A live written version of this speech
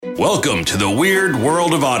Welcome to the weird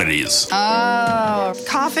world of oddities. Oh,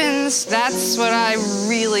 coffins, that's what I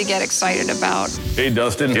really get excited about. Hey,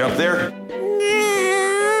 Dustin, you up there?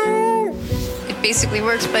 It basically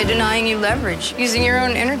works by denying you leverage, using your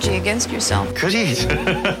own energy against yourself. Goodies.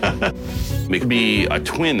 It could be a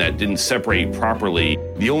twin that didn't separate properly.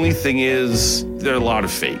 The only thing is, there are a lot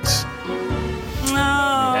of fakes.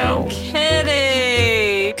 No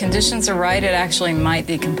kidding. Conditions are right, it actually might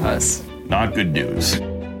decompose. Not good news.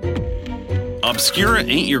 Obscura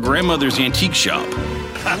ain't your grandmother's antique shop.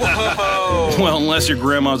 Whoa. Well, unless your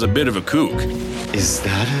grandma's a bit of a kook. Is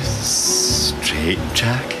that a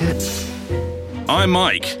straitjacket? I'm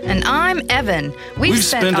Mike. And I'm Evan. We've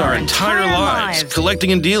spent our entire lives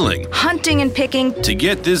collecting and dealing, hunting and picking to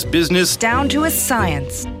get this business down to a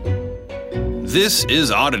science. This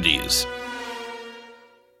is Oddities.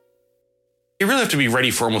 You really have to be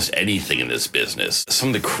ready for almost anything in this business. Some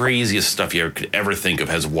of the craziest stuff you could ever think of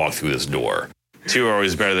has walked through this door. Two are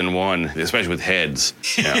always better than one, especially with heads.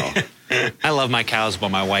 You know. I love my cows, but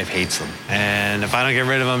my wife hates them. And if I don't get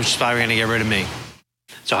rid of them, she's probably gonna get rid of me.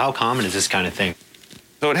 So how common is this kind of thing?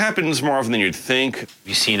 So it happens more often than you'd think. Have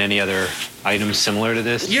you seen any other items similar to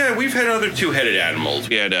this? Yeah, we've had other two-headed animals.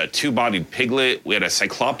 We had a two-bodied piglet. We had a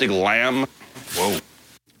cycloptic lamb. Whoa.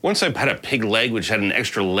 Once I had a pig leg, which had an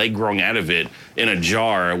extra leg growing out of it in a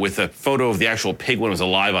jar with a photo of the actual pig when it was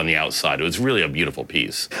alive on the outside. It was really a beautiful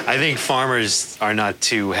piece. I think farmers are not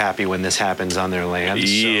too happy when this happens on their land.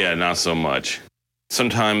 Yeah, not so much.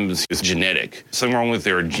 Sometimes it's genetic. Something wrong with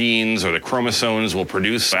their genes or the chromosomes will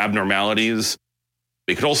produce abnormalities.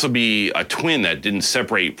 It could also be a twin that didn't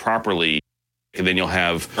separate properly. And then you'll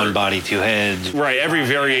have One body, two heads. right, every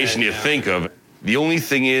variation you think of. The only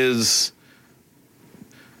thing is,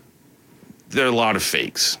 there are a lot of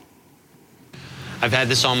fakes. I've had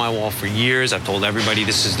this on my wall for years. I've told everybody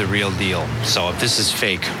this is the real deal. So if this is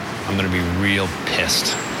fake, I'm gonna be real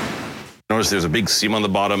pissed. Notice there's a big seam on the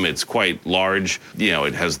bottom. It's quite large. You know,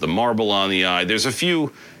 it has the marble on the eye. There's a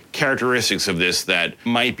few characteristics of this that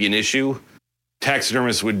might be an issue.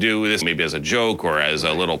 Taxidermists would do this maybe as a joke or as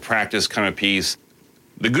a little practice kind of piece.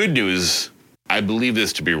 The good news, I believe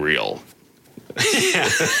this to be real.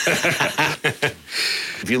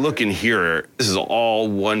 If you look in here, this is all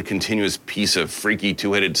one continuous piece of freaky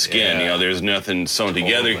two-headed skin. Yeah. You know, there's nothing sewn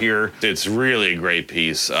together here. It's really a great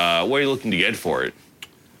piece. What are you looking to get for it?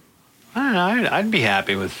 I don't know, I'd be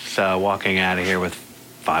happy with walking out of here with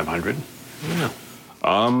 500.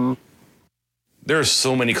 Yeah. There are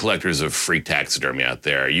so many collectors of freak taxidermy out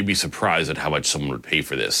there. You'd be surprised at how much someone would pay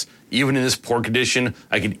for this. Even in this poor condition,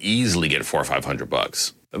 I could easily get $400 or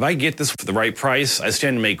 $500. If I get this for the right price, I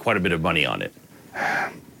stand to make quite a bit of money on it.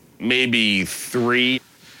 Maybe $3.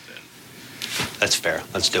 That's fair.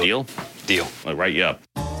 Let's do Deal? it. Deal. I'll write you up.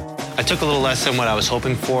 I took a little less than what I was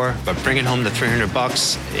hoping for, but bringing home the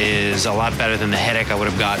 $300 is a lot better than the headache I would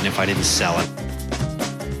have gotten if I didn't sell it.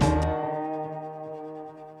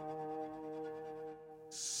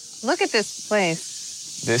 Look at this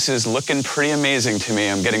place. This is looking pretty amazing to me.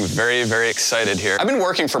 I'm getting very, very excited here. I've been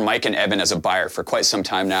working for Mike and Evan as a buyer for quite some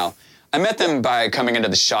time now. I met them by coming into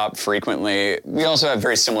the shop frequently. We also have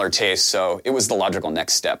very similar tastes, so it was the logical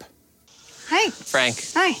next step. Hi. Frank,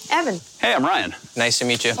 Hi, Evan. Hey, I'm Ryan. nice to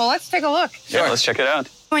meet you. Well, let's take a look. Yeah, let's check it out.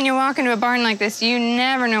 When you walk into a barn like this, you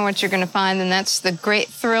never know what you're going to find, and that's the great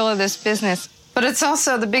thrill of this business. But it's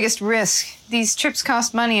also the biggest risk. These trips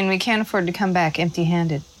cost money, and we can't afford to come back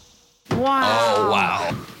empty-handed. Wow. Oh,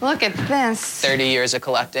 wow. Look at this. 30 years of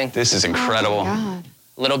collecting. This is incredible. Oh, God.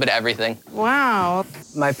 A little bit of everything. Wow.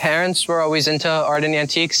 My parents were always into art and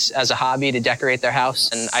antiques as a hobby to decorate their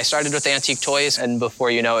house. And I started with antique toys, and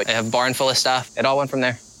before you know it, I have a barn full of stuff. It all went from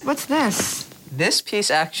there. What's this? This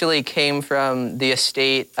piece actually came from the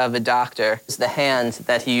estate of a doctor. It's the hand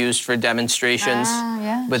that he used for demonstrations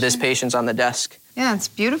with his patients on the desk. Yeah, it's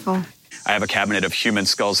beautiful. I have a cabinet of human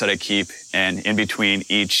skulls that I keep, and in between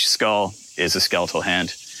each skull is a skeletal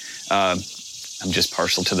hand. I'm just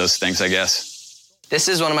partial to those things, I guess. This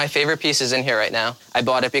is one of my favorite pieces in here right now. I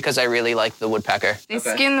bought it because I really like the woodpecker. They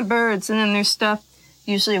skin the birds, and then they're stuffed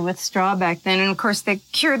usually with straw back then. And, of course, they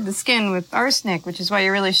cured the skin with arsenic, which is why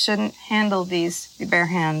you really shouldn't handle these with bare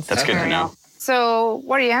hands. That's good to know. So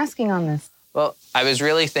what are you asking on this? Well, I was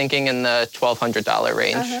really thinking in the $1,200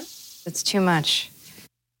 range. It's too much.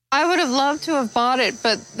 I would have loved to have bought it,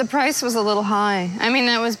 but the price was a little high. I mean,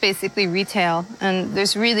 that was basically retail, and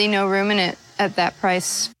there's really no room in it at that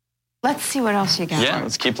price. Let's see what else you got. Yeah,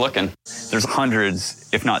 let's keep looking. There's hundreds,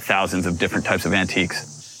 if not thousands, of different types of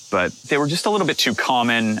antiques, but they were just a little bit too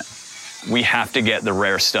common. We have to get the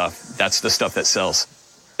rare stuff. That's the stuff that sells.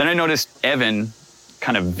 Then I noticed Evan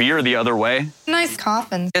kind of veer the other way. Nice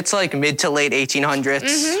coffin. It's like mid to late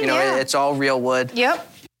 1800s. Yeah. It's all real wood. Yep.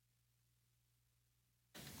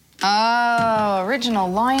 Oh,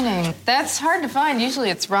 original lining. That's hard to find. Usually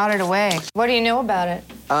it's rotted away. What do you know about it?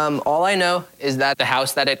 All I know is that the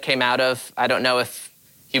house that it came out of, I don't know if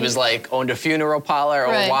he was like owned a funeral parlor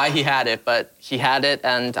or why he had it, but he had it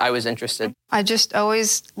and I was interested. I just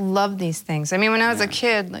always loved these things. I mean, when I was a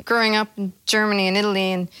kid, like growing up in Germany and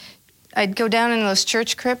Italy, and I'd go down in those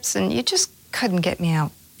church crypts and you just couldn't get me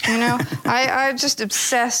out, you know? I just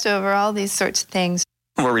obsessed over all these sorts of things.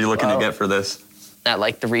 What were you looking to get for this? At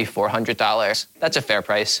like $300-400. That's a fair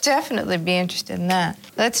price. Definitely be interested in that.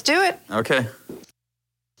 Let's do it. Okay.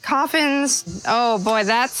 Coffins. Oh boy,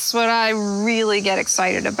 that's what I really get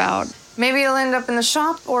excited about. Maybe it'll end up in the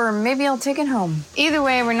shop or maybe I'll take it home. Either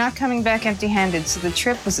way, we're not coming back empty-handed, so the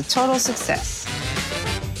trip was a total success.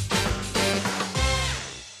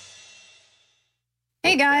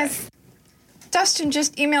 Hey guys. Dustin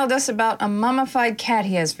just emailed us about a mummified cat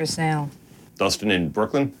he has for sale. Dustin in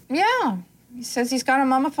Brooklyn? Yeah. He says he's got a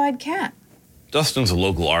mummified cat. Dustin's a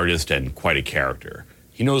local artist and quite a character.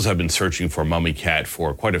 He knows I've been searching for a mummy cat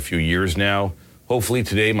for quite a few years now. Hopefully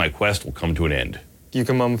today my quest will come to an end. You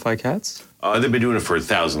can mummify cats? They've been doing it for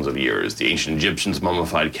thousands of years. The ancient Egyptians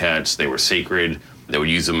mummified cats. They were sacred. They would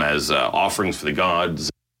use them as offerings for the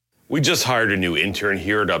gods. We just hired a new intern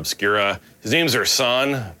here at Obscura. His name's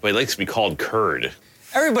Ersan, but he likes to be called Curd.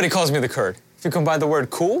 Everybody calls me the Curd. If you combine the word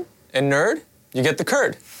cool and nerd, you get the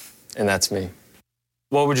Curd. And that's me.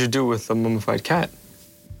 What would you do with a mummified cat?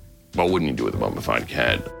 What wouldn't you do with a mummified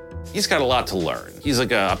cat? He's got a lot to learn. He's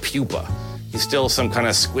like a pupa. He's still some kind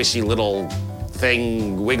of squishy little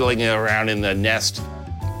thing wiggling around in the nest.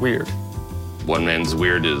 Weird. One man's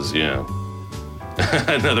weird is, you know,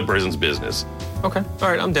 another person's business. Okay, all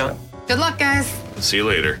right, I'm down. Good luck, guys. See you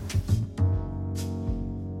later.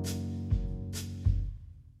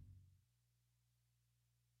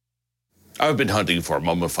 I've been hunting for a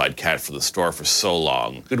mummified cat for the store for so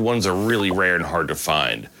long. Good ones are really rare and hard to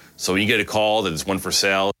find. So when you get a call that there's one for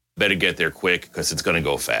sale, better get there quick because it's gonna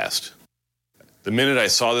go fast. The minute I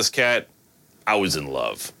saw this cat, I was in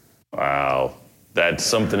love. Wow, that's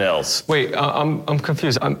something else. Wait, I'm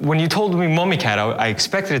confused. When you told me mummy cat, I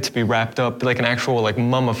expected it to be wrapped up like an actual like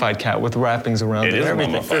mummified cat with wrappings around it. It is a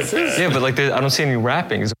mummified cat. Yeah, but like I don't see any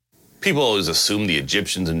wrappings. People always assume the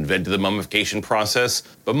Egyptians invented the mummification process,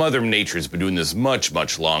 but Mother Nature's been doing this much,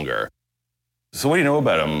 much longer. So what do you know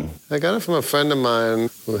about him? I got it from a friend of mine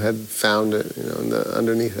who had found it, you know,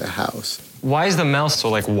 underneath a house. Why is the mouth so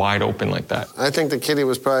like wide open like that? I think the kitty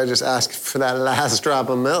was probably just asking for that last drop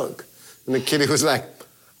of milk. And the kitty was like,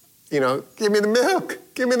 you know, give me the milk,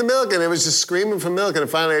 give me the milk. And it was just screaming for milk. And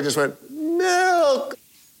finally it just went, milk.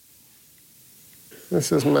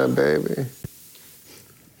 This is my baby.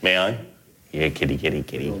 May I? Yeah, kitty, kitty,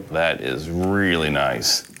 kitty. That is really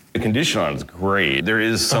nice. The condition on it is great. There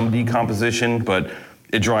is some decomposition, but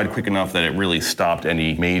it dried quick enough that it really stopped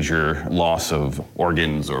any major loss of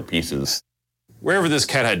organs or pieces. Wherever this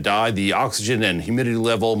cat had died, the oxygen and humidity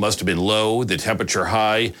level must have been low, the temperature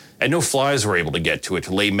high, and no flies were able to get to it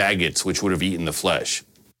to lay maggots which would have eaten the flesh.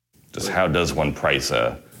 Just how does one price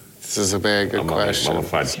a This is a very good question.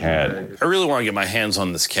 mummified cat? I really want to get my hands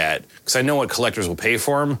on this cat because I know what collectors will pay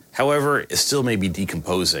for him. However, it still may be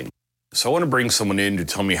decomposing. So I want to bring someone in to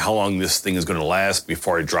tell me how long this thing is going to last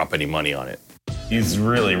before I drop any money on it. He's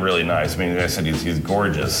really, really nice. I mean, like I said, he's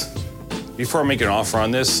gorgeous. Before I make an offer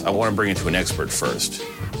on this, I want to bring it to an expert first.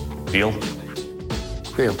 Deal?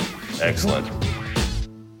 Deal. Excellent.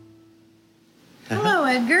 Hello,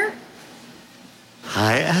 Edgar.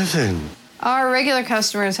 Hi, Evan. Our regular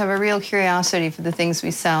customers have a real curiosity for the things we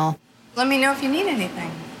sell. Let me know if you need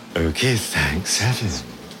anything. Okay, thanks, Evan.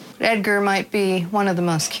 Edgar might be one of the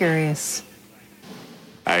most curious.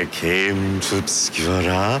 I came to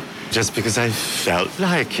Obscura just because I felt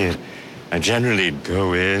like it. I generally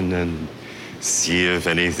go in and see if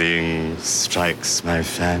anything strikes my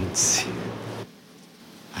fancy.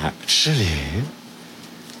 Actually,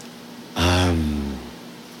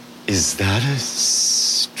 is that a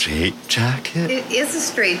straitjacket? It is a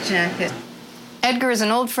straitjacket. Edgar is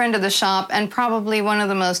an old friend of the shop and probably one of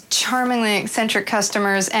the most charmingly eccentric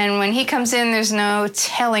customers, and when he comes in, there's no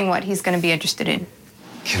telling what he's going to be interested in.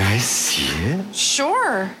 Can I see it?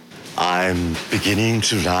 Sure. I'm beginning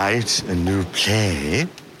to write a new play.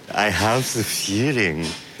 I have the feeling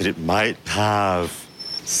that it might have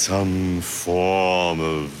some form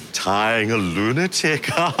of tying a lunatic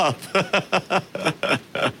up.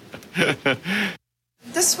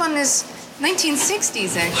 This one is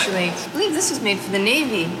 1960s, actually. I believe this was made for the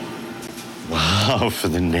Navy. Wow, for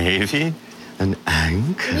the Navy? An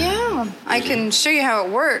anchor? Yeah, I can show you how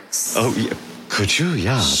it works. Oh, yeah. Could you?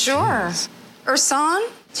 Yeah. Sure. Please. Ursan,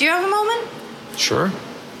 do you have a moment? Sure.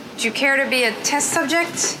 Do you care to be a test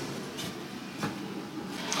subject?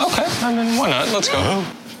 Okay, I mean, why not? Let's go. Oh.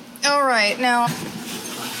 All right, now,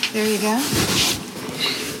 there you go.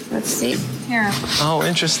 Let's see. Here. Oh,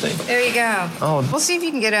 interesting. There you go. Oh. We'll see if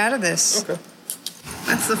you can get out of this. Okay.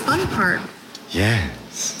 That's the fun part.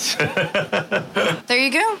 Yes. There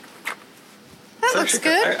you go. That looks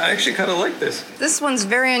good. I actually kind of like this. This one's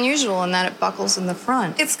very unusual in that it buckles in the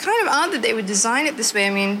front. It's kind of odd that they would design it this way. I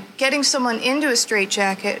mean, getting someone into a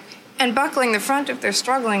straitjacket and buckling the front if they're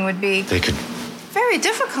struggling would be They could very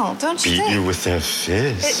difficult, don't you beat think? you with their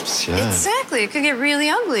fists. Yeah. Exactly. It could get really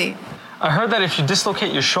ugly. I heard that if you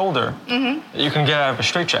dislocate your shoulder, you can get out of a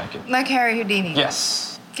straitjacket. Like Harry Houdini.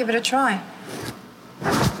 Yes. Give it a try.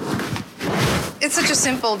 It's such a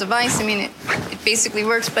simple device. I mean, it basically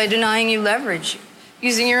works by denying you leverage,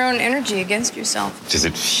 using your own energy against yourself. Does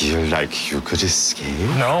it feel like you could escape?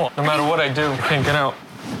 No matter what I do, I can't get out.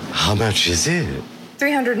 How much is it?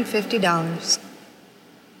 $350.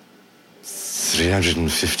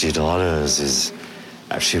 $350 is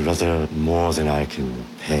actually rather more than I can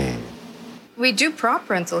pay. We do prop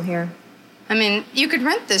rental here. I mean, you could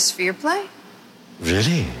rent this for your play.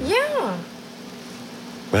 Really? Yeah.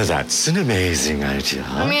 Well, that's an amazing idea.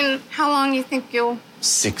 I mean, how long you think you'll...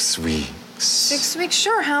 6 weeks. 6 weeks?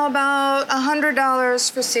 Sure. How about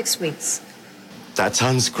 $100 for 6 weeks? That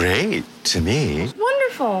sounds great to me.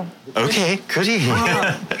 Wonderful. Okay, goody.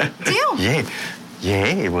 Deal. Yay.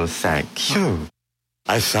 Yay, well, thank you.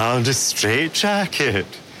 I found a straitjacket.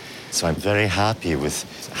 So I'm very happy with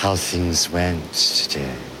how things went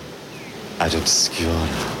today at Obscura.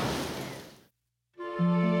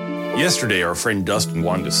 Yesterday, our friend Dustin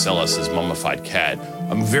wanted to sell us his mummified cat.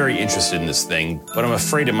 I'm very interested in this thing, but I'm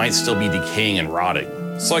afraid it might still be decaying and rotting.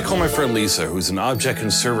 So I called my friend Lisa, who's an object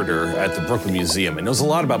conservator at the Brooklyn Museum and knows a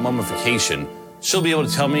lot about mummification. She'll be able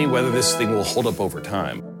to tell me whether this thing will hold up over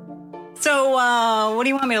time. So, what do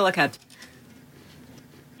you want me to look at?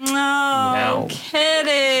 Oh,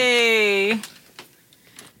 Kitty.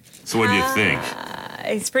 So what do you think?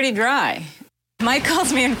 It's pretty dry. Mike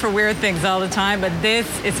calls me in for weird things all the time, but this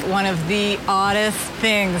is one of the oddest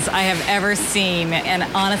things I have ever seen. And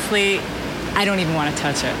honestly, I don't even want to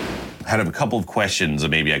touch it. I had a couple of questions that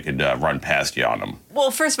maybe I could run past you on them. Well,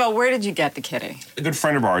 first of all, where did you get the kitty? A good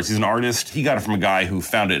friend of ours, he's an artist. He got it from a guy who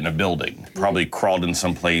found it in a building. Probably crawled in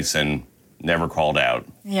someplace and never crawled out.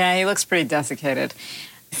 Yeah, he looks pretty desiccated.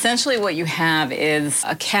 Essentially what you have is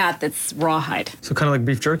a cat that's rawhide. So kind of like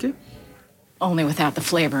beef jerky? Only without the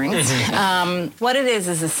flavorings. What it is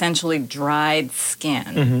essentially dried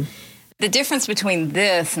skin. The difference between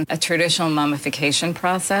this and a traditional mummification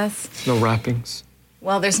process... No wrappings.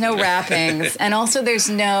 Well, there's no wrappings, and also there's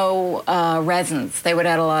no resins. They would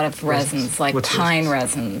add a lot of resins, like pine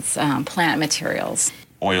resins, plant materials.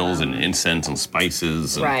 Oils and incense and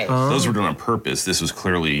spices. And Right. Those were done on purpose. This was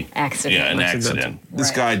clearly Accident. an accident. This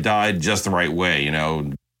Right. guy died just the right way, you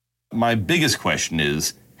know. My biggest question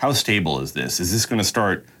is, how stable is this? Is this going to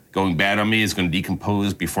start going bad on me? Is it going to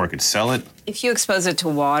decompose before I could sell it? If you expose it to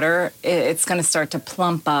water, it's going to start to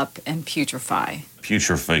plump up and putrefy.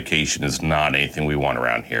 Putrefaction is not anything we want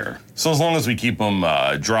around here. So as long as we keep them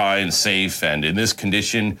dry and safe and in this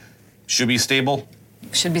condition, should be stable?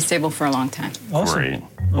 Should be stable for a long time. Awesome. Great.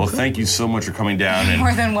 Well, thank you so much for coming down. And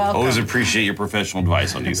More than welcome. Always appreciate your professional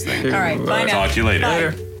advice on these things. All right, bye now. Talk to you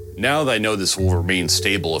later. Bye. Now that I know this will remain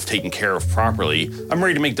stable if taken care of properly, I'm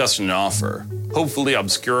ready to make Dustin an offer. Hopefully,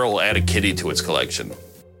 Obscura will add a kitty to its collection.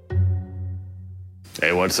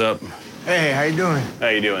 Hey, what's up? Hey, how you doing? How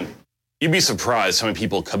you doing? You'd be surprised how many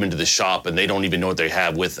people come into the shop and they don't even know what they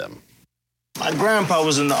have with them. My grandpa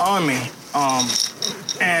was in the army,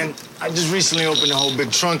 and I just recently opened a whole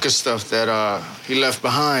big trunk of stuff that he left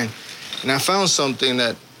behind. And I found something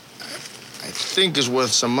that I think is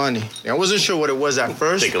worth some money. I wasn't sure what it was at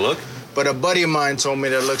first. Take a look. But a buddy of mine told me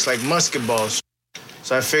that it looks like musket balls.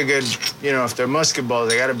 So I figured, you know, if they're musket balls,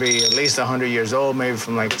 they gotta be at least 100 years old, maybe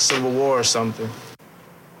from like the Civil War or something.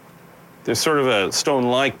 They're sort of a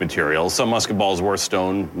stone-like material. Some musket balls were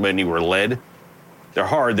stone, many were lead. They're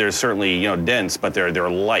hard, they're certainly, you know, dense, but they're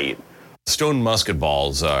light. Stone musket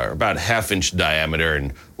balls are about 1/2 inch diameter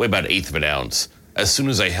and weigh about 1/8 of an ounce. As soon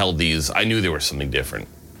as I held these, I knew there was something different.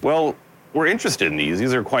 Well, we're interested in these.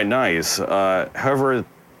 These are quite nice. However,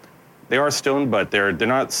 they are stone, but they're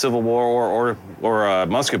not Civil War or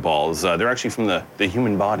musket balls. They're actually from the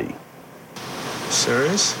human body.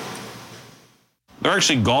 Serious? They're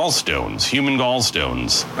actually gallstones, human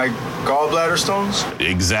gallstones. Like gallbladder stones?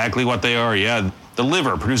 Exactly what they are, yeah. The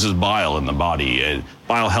liver produces bile in the body.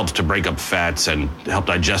 Bile helps to break up fats and help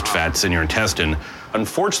digest fats in your intestine.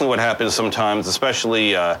 Unfortunately, what happens sometimes,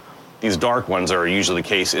 especially these dark ones are usually the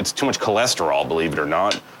case, it's too much cholesterol, believe it or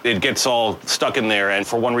not. It gets all stuck in there and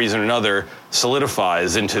for one reason or another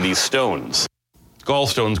solidifies into these stones.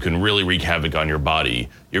 Gallstones can really wreak havoc on your body.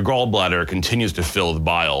 Your gallbladder continues to fill with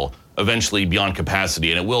bile, eventually beyond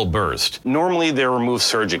capacity, and it will burst. Normally, they're removed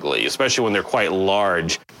surgically, especially when they're quite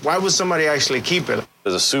large. Why would somebody actually keep it?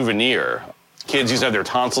 As a souvenir. Kids used to have their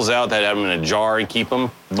tonsils out, they'd have them in a jar and keep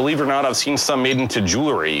them. Believe it or not, I've seen some made into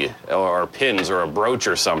jewelry or pins or a brooch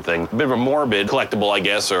or something. A bit of a morbid collectible, I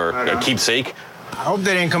guess, or a keepsake. I hope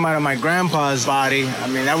they didn't come out of my grandpa's body. I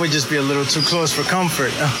mean, that would just be a little too close for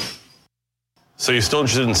comfort. So you're still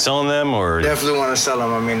interested in selling them, or? Definitely want to sell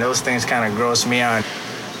them. I mean, those things kind of gross me out.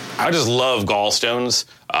 I just love gallstones.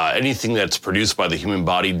 Anything that's produced by the human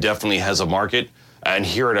body definitely has a market. And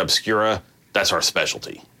here at Obscura, that's our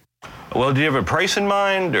specialty. Well, do you have a price in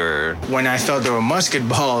mind, or? When I thought there were musket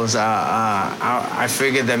balls, I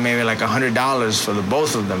figured that maybe like $100 for the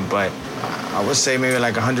both of them, but I would say maybe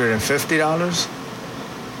like $150.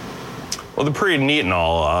 Well, they're pretty neat and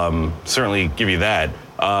all. Certainly give you that.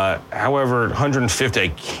 However, 150 I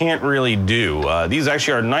can't really do. These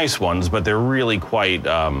actually are nice ones, but they're really quite,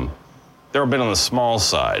 they're a bit on the small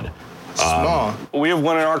side. Small? We have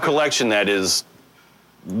one in our collection that is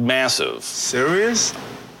massive. Serious?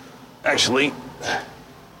 Actually,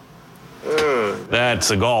 that's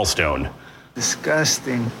a gallstone.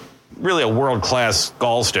 Disgusting. Really a world-class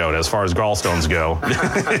gallstone as far as gallstones go.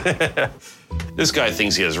 This guy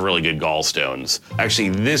thinks he has really good gallstones. Actually,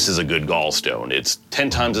 this is a good gallstone. It's 10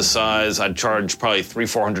 times the size. I'd charge probably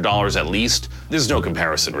 $300-400 at least. There's no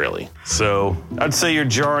comparison, really. So I'd say your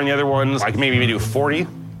jar and the other ones, I can maybe do 40.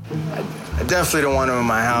 I definitely don't want them in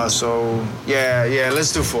my house, so yeah,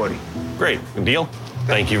 let's do 40. Great, good deal.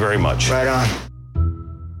 Thank you very much. Right on.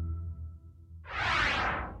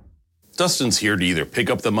 Dustin's here to either pick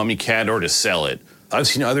up the mummy cat or to sell it. I've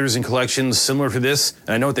seen others in collections similar to this, and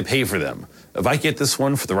I know what they pay for them. If I get this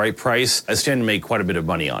one for the right price, I stand to make quite a bit of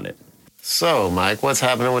money on it. So, Mike, what's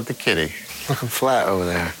happening with the kitty? Looking flat over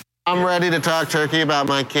there. I'm ready to talk turkey about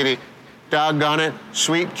my kitty. Doggone it,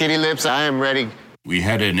 sweet kitty lips, I am ready. We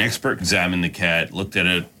had an expert examine the cat, looked at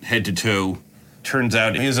it head to toe. Turns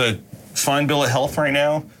out he has a fine bill of health right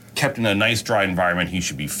now. Kept in a nice dry environment, he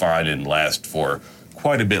should be fine and last for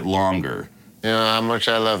quite a bit longer. You know how much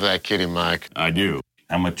I love that kitty, Mike. I do.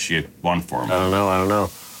 How much you want for him? I don't know.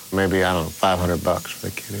 Maybe, $500 for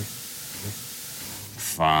the kitty.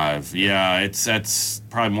 5. Yeah, that's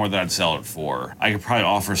probably more than I'd sell it for. I could probably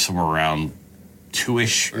offer somewhere around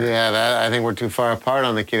 2-ish. Yeah, I think we're too far apart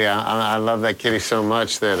on the kitty. I love that kitty so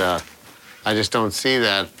much that I just don't see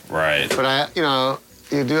that. Right. But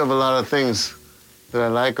you do have a lot of things that I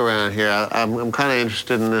like around here. I'm kind of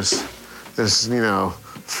interested in this,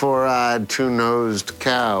 4-eyed, 2-nosed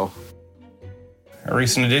cow. A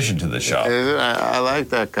recent addition to the shop. I like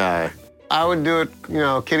that guy. I would do it,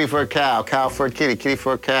 kitty for a cow, cow for a kitty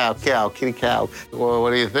for a cow, kitty, cow. Well,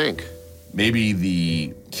 what do you think? Maybe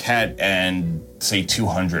the cat and, say,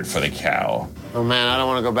 200 for the cow. Oh, man, I don't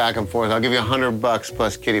want to go back and forth. I'll give you $100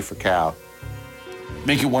 plus kitty for cow.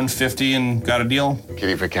 Make it 150 and got a deal?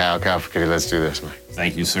 Kitty for cow, cow for kitty. Let's do this, Mike.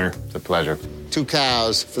 Thank you, sir. It's a pleasure. 2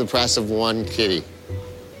 cows for the price of 1 kitty.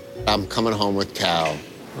 I'm coming home with cow.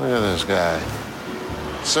 Look at this guy.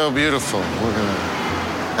 So beautiful.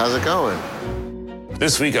 How's it going?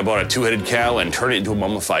 This week I bought a 2-headed cow and turned it into a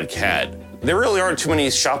mummified cat. There really aren't too many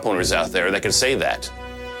shop owners out there that can say that.